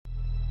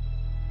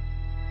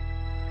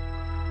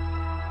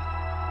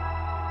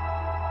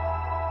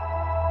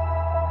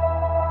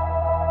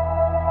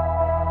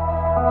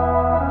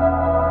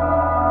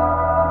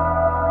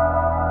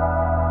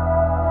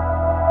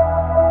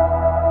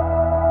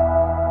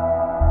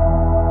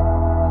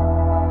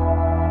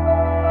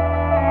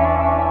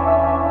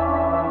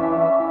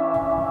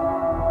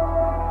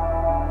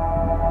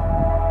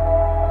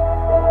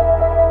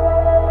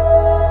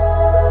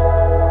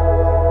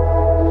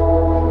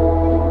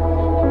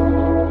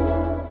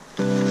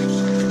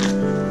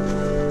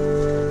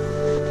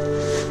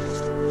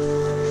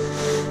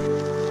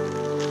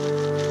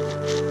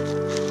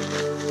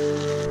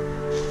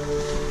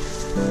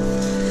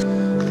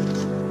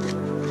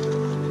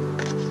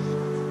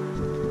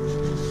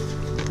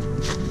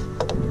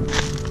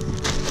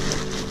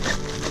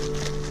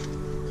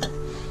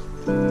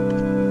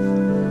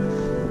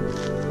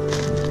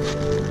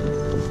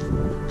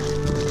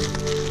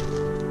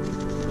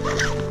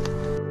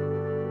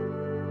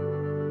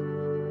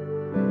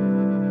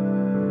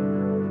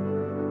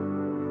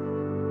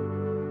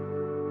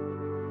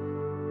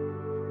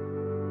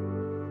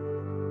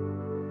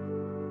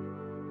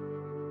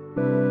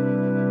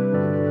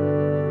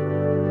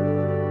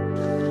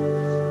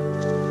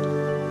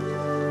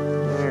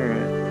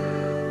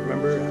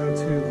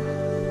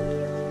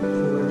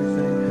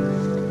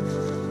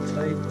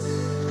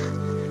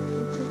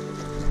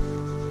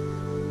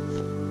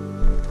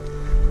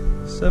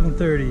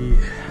7:30.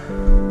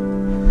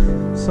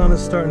 Sun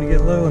is starting to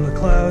get low in the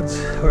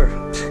clouds, or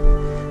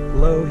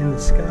low in the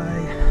sky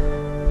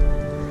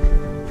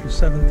for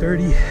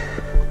 7:30. I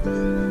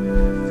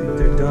think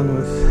they're done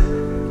with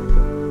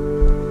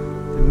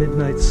the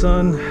midnight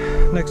sun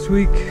next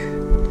week,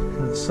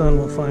 and the sun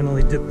will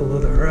finally dip below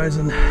the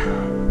horizon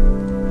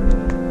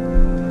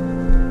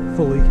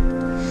fully.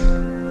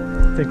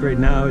 I think right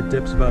now it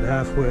dips about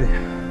halfway.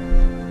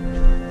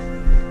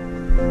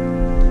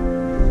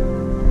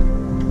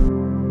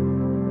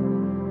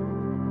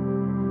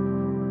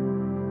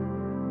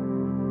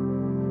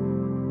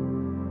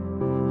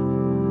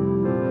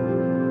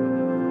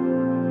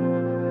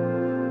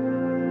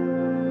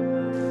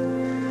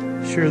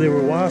 Sure they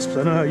were wasps?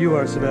 I know how you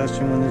are,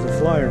 Sebastian, when there's a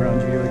fly around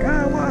you, you're like,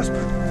 ah, wasp!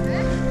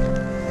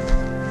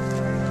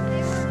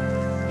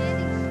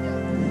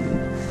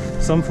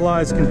 Some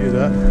flies can do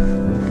that.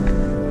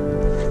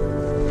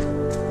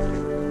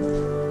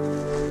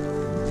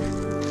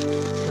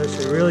 I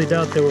should really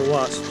doubt they were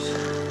wasps.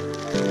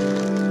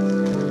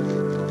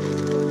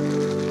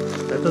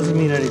 That doesn't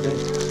mean anything.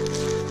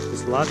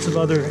 There's lots of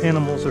other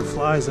animals or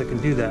flies that can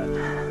do that.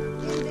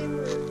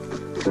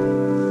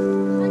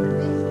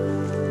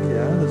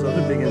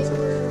 Big insects.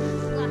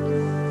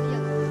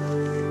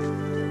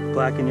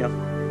 Black and yellow.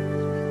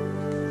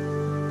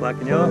 Black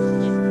and yellow?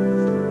 Yeah.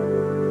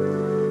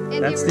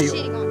 And That's they were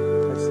sitting on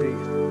him. That's the...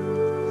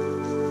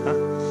 Huh?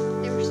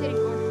 They were sitting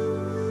on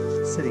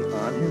him. Sitting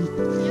on him?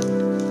 Yep.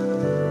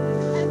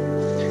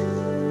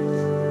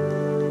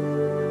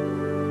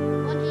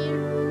 One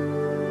here.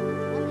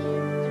 One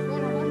here. There's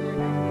one on here.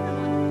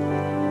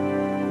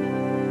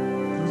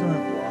 Those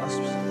aren't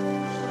wasps.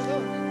 What are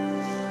those?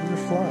 Those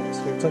are flies.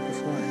 They're a type of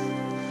fly.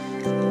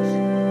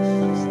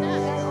 What's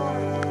that?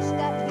 It's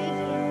that big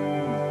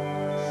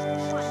and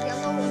what,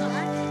 yellow and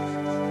black?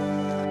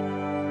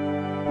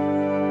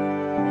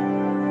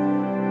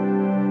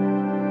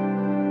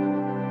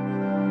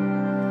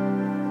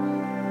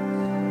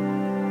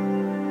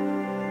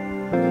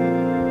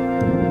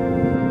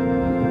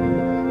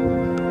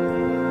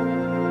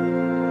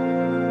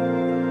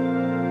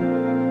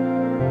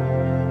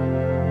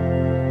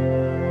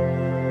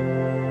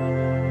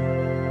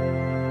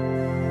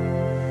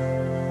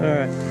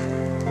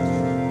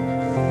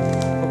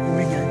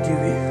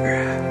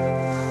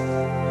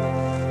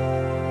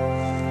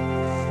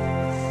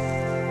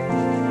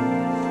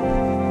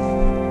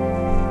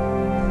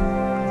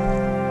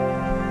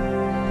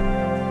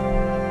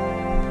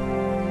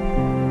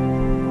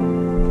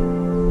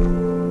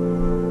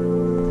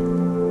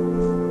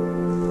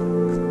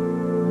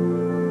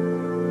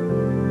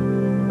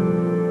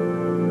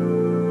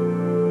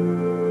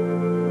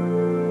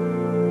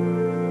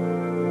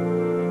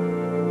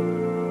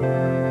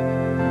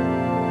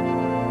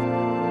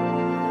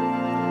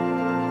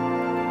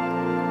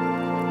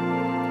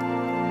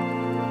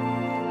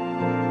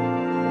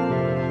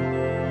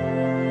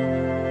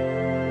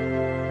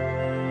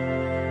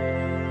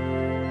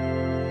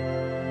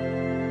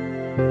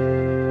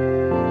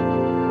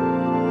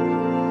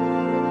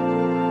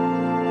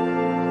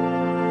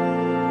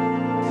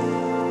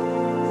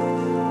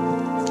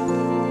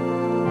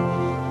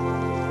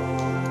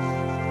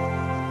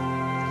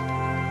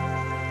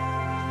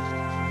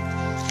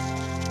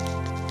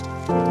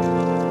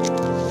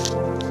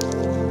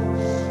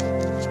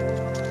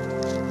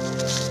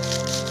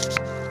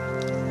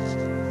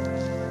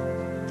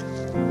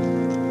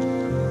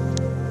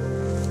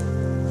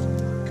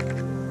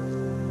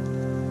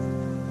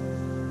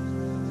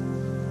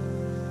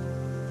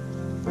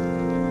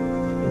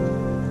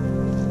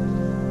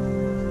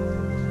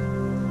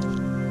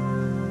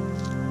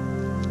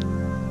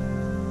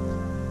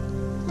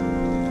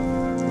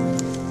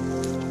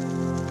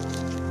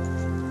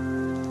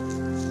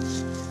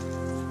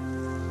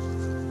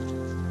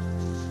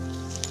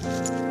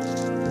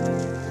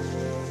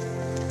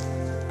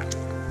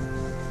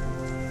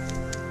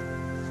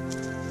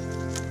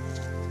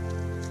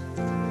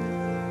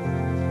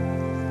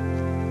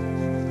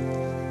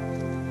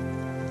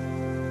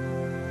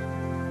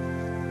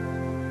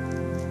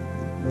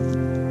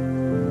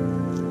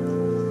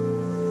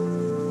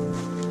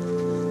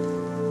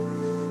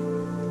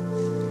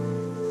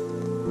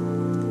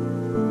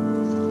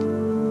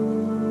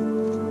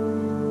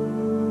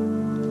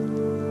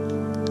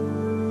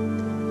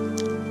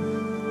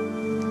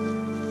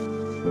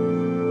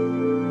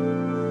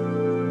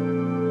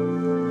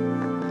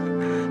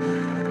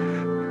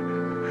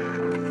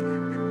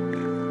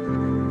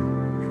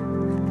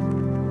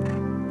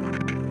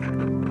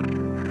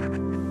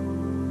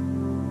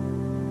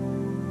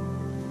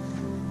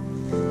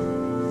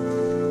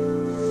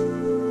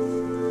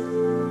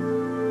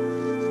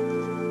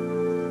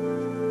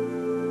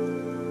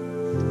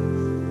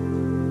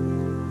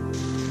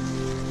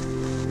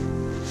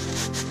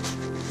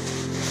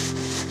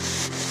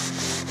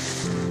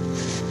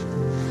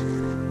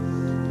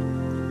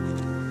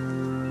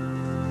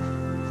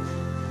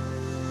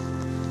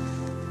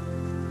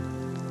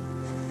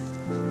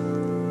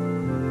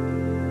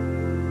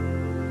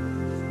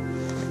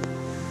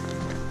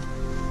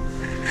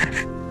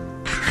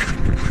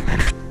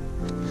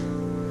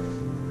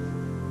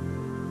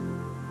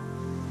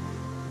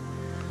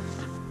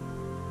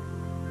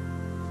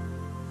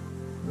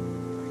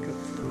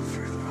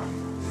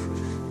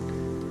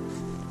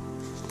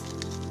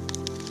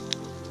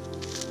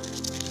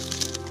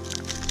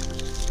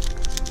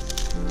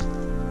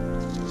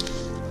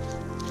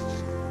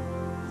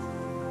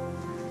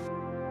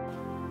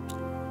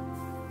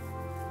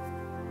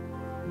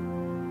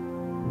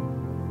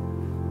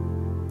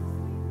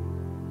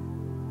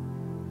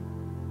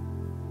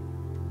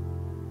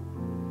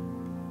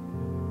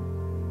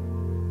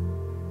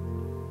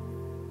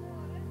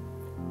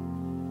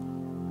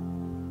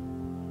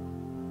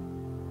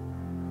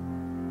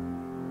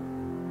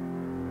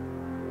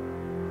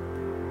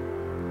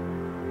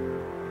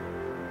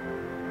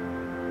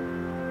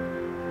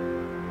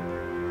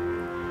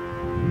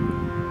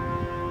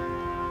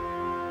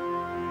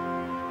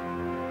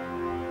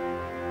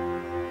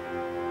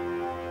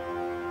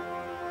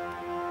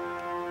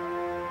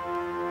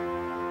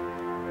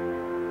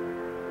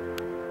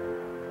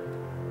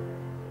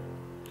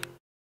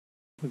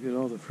 Look at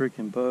all the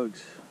freaking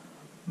bugs.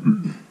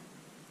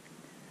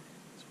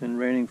 It's been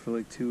raining for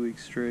like 2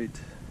 weeks straight.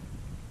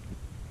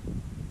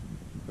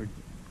 Or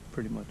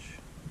pretty much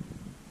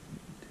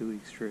 2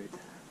 weeks straight.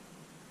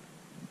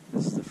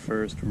 This is the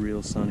first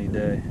real sunny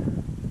day.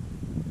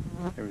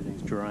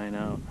 Everything's drying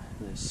out.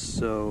 There's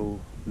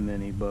so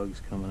many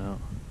bugs coming out.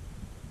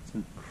 It's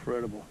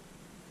incredible.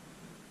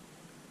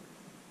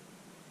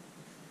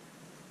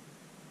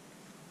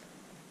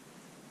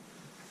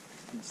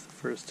 It's the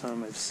first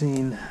time I've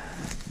seen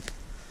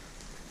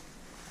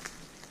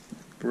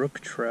brook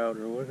trout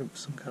or what,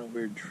 some kind of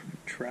weird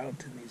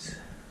trout in these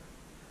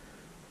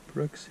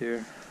brooks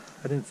here.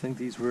 I didn't think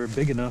these were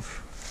big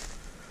enough.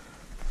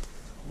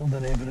 Hold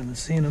on, I haven't even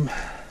seen them.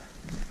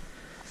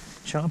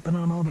 Chomping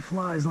on all the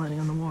flies landing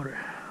on the water.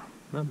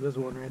 Nope, there's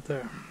one right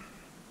there.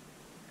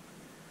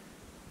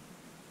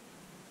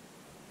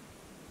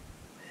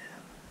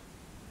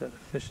 Got a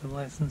fishing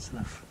license and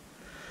a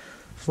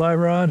fly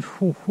rod.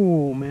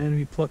 Whoo, man,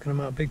 be plucking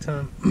them out big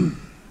time.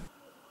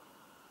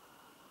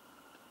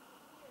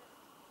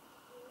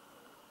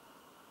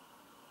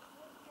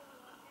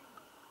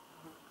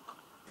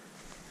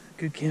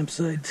 Good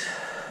campsite.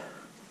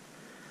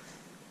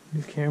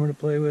 New camera to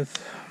play with.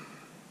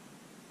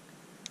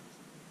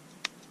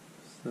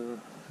 It's the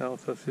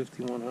Alpha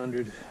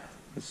 5100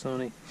 with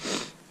Sony.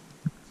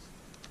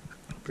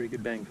 Pretty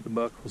good bang for the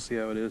buck. We'll see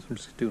how it is. I'm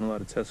just doing a lot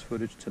of test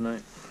footage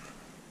tonight.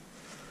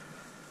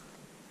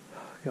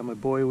 Got my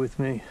boy with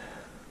me,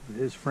 with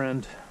his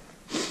friend.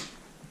 Of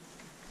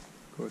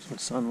course, my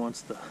son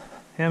wants the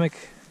hammock.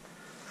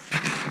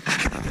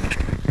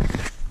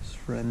 His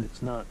friend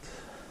is not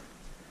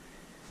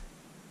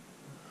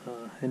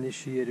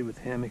initiated with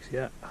hammocks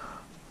yet.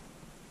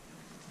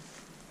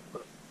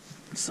 But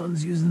my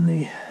son's using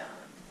the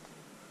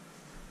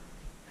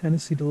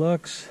Hennessy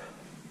Delux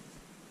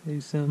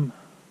Asym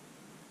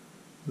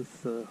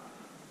with the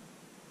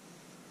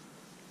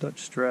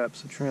Dutch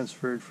straps. I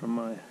transferred from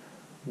my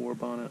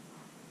Warbonnet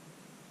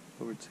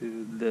over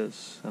to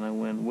this, and I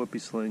went whoopee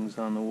slings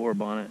on the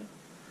Warbonnet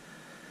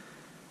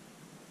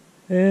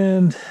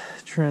and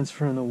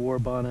transferring the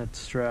Warbonnet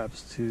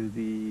straps to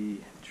the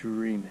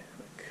Dream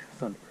Hammock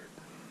Thunderbird.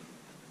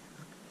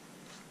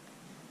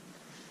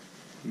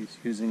 He's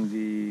using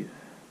the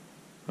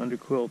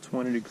underquilt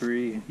 20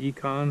 degree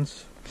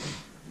Econs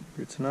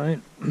for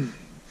tonight.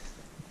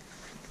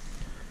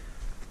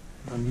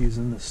 I'm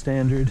using the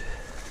standard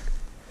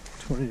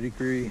 20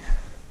 degree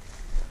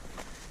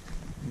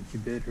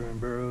Incubator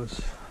and Burrows.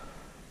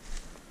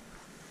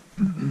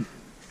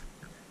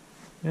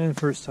 And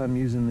first time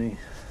using the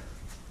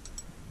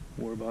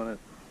Warbonnet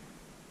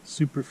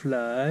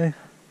Superfly.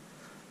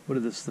 What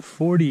is this? The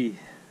 40.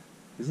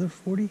 Is it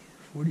 40?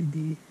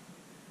 40D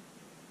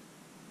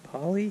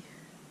poly?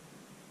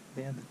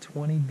 They have the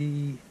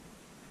 20D.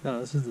 No,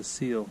 this is the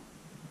seal.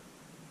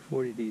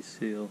 40D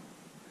seal.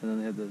 And then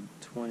they have the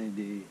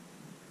 20D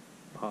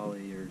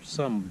poly or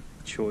some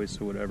choice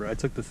or whatever. I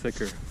took the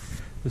thicker.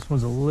 This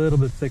one's a little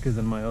bit thicker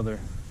than my other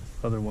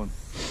one.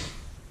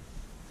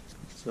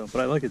 So,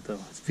 but I like it though. It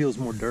feels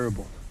more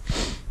durable.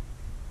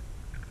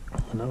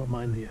 And I don't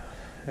mind the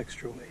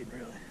extra weight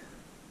really.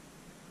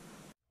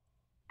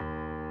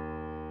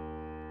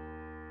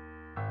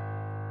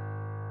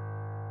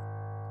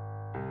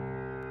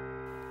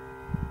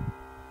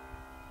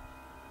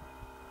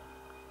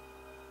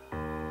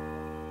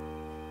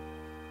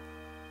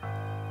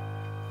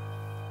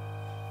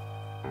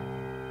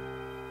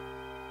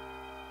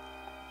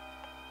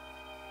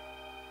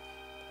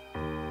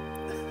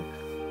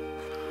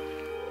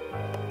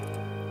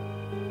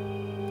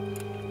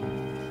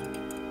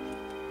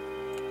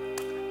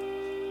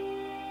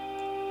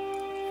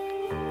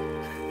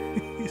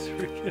 He's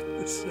freaking,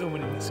 there's so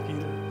many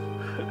mosquitoes.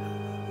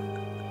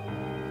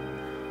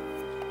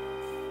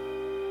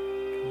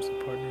 Comes the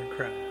partner in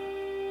crime.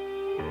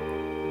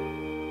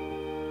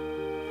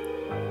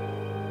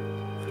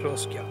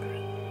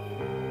 Frostjagaren.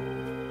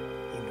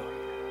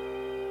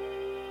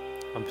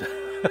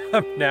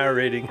 I'm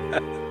narrating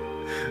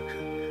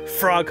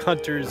frog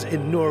hunters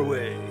in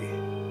Norway.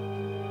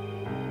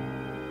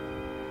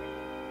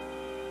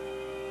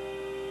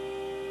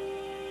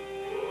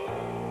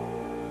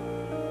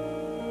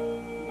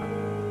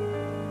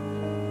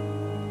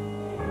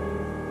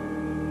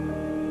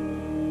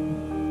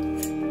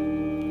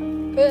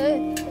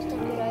 That's not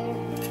good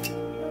either.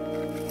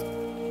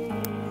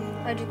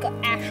 I just got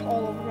ash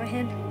all over my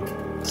hand.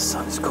 The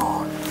sun is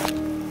gone.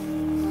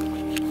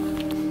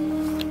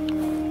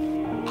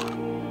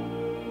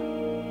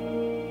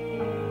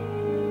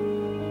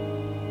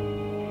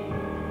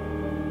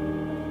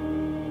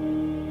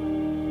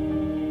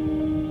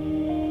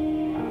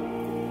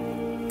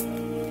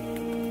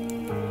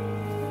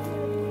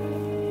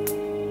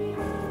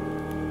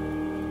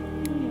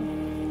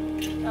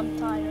 I'm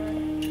tired.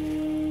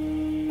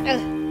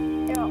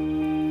 Ja.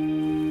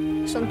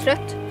 Sånn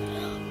trøtt.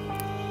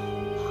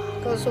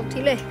 Skal du sove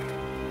tidlig?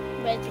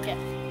 Vet ikke.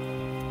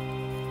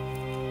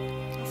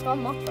 Jeg skal ha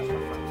mat i hvert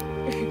fall.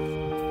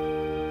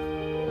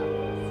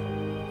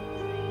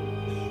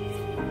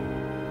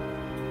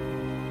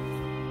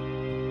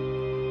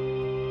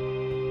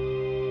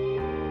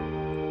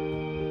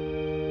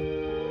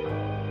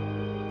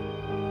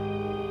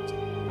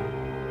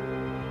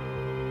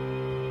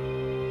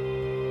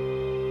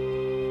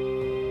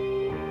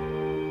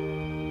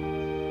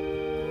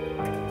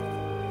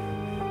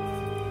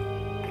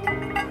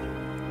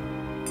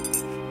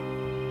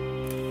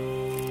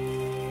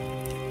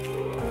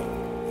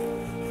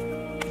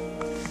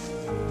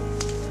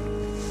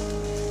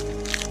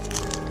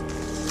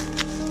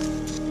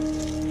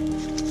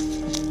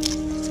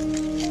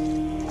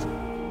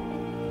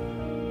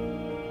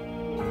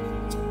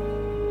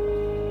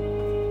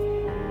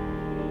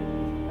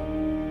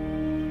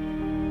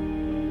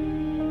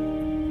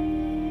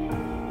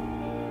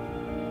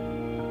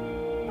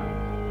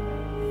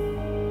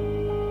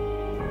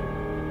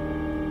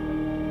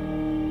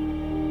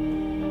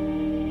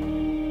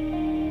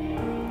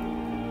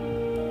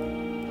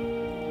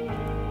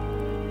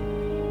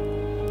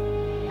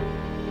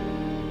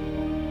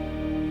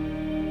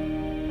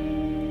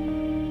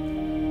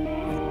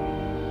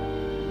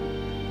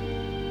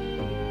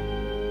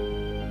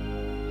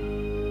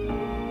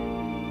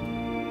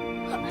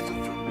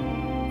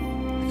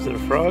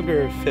 it a frog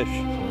or a fish?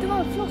 Det var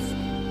en frosk.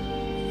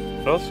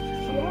 Frosk?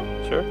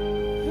 Yeah. Sure.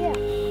 Yeah.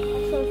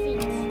 I saw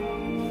feet.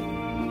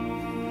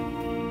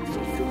 I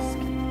saw frosk.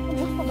 Den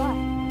hoppade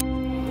där.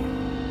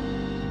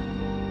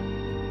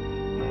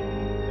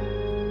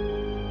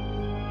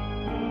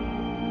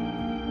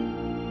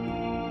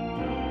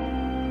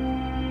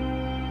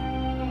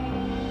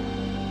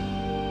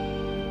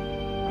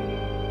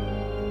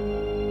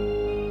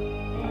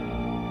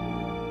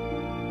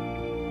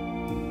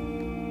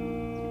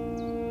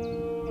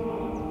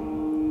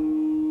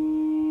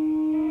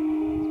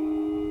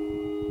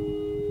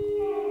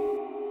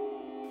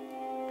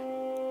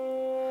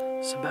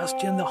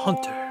 Sebastian the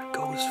Hunter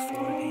goes for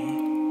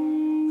the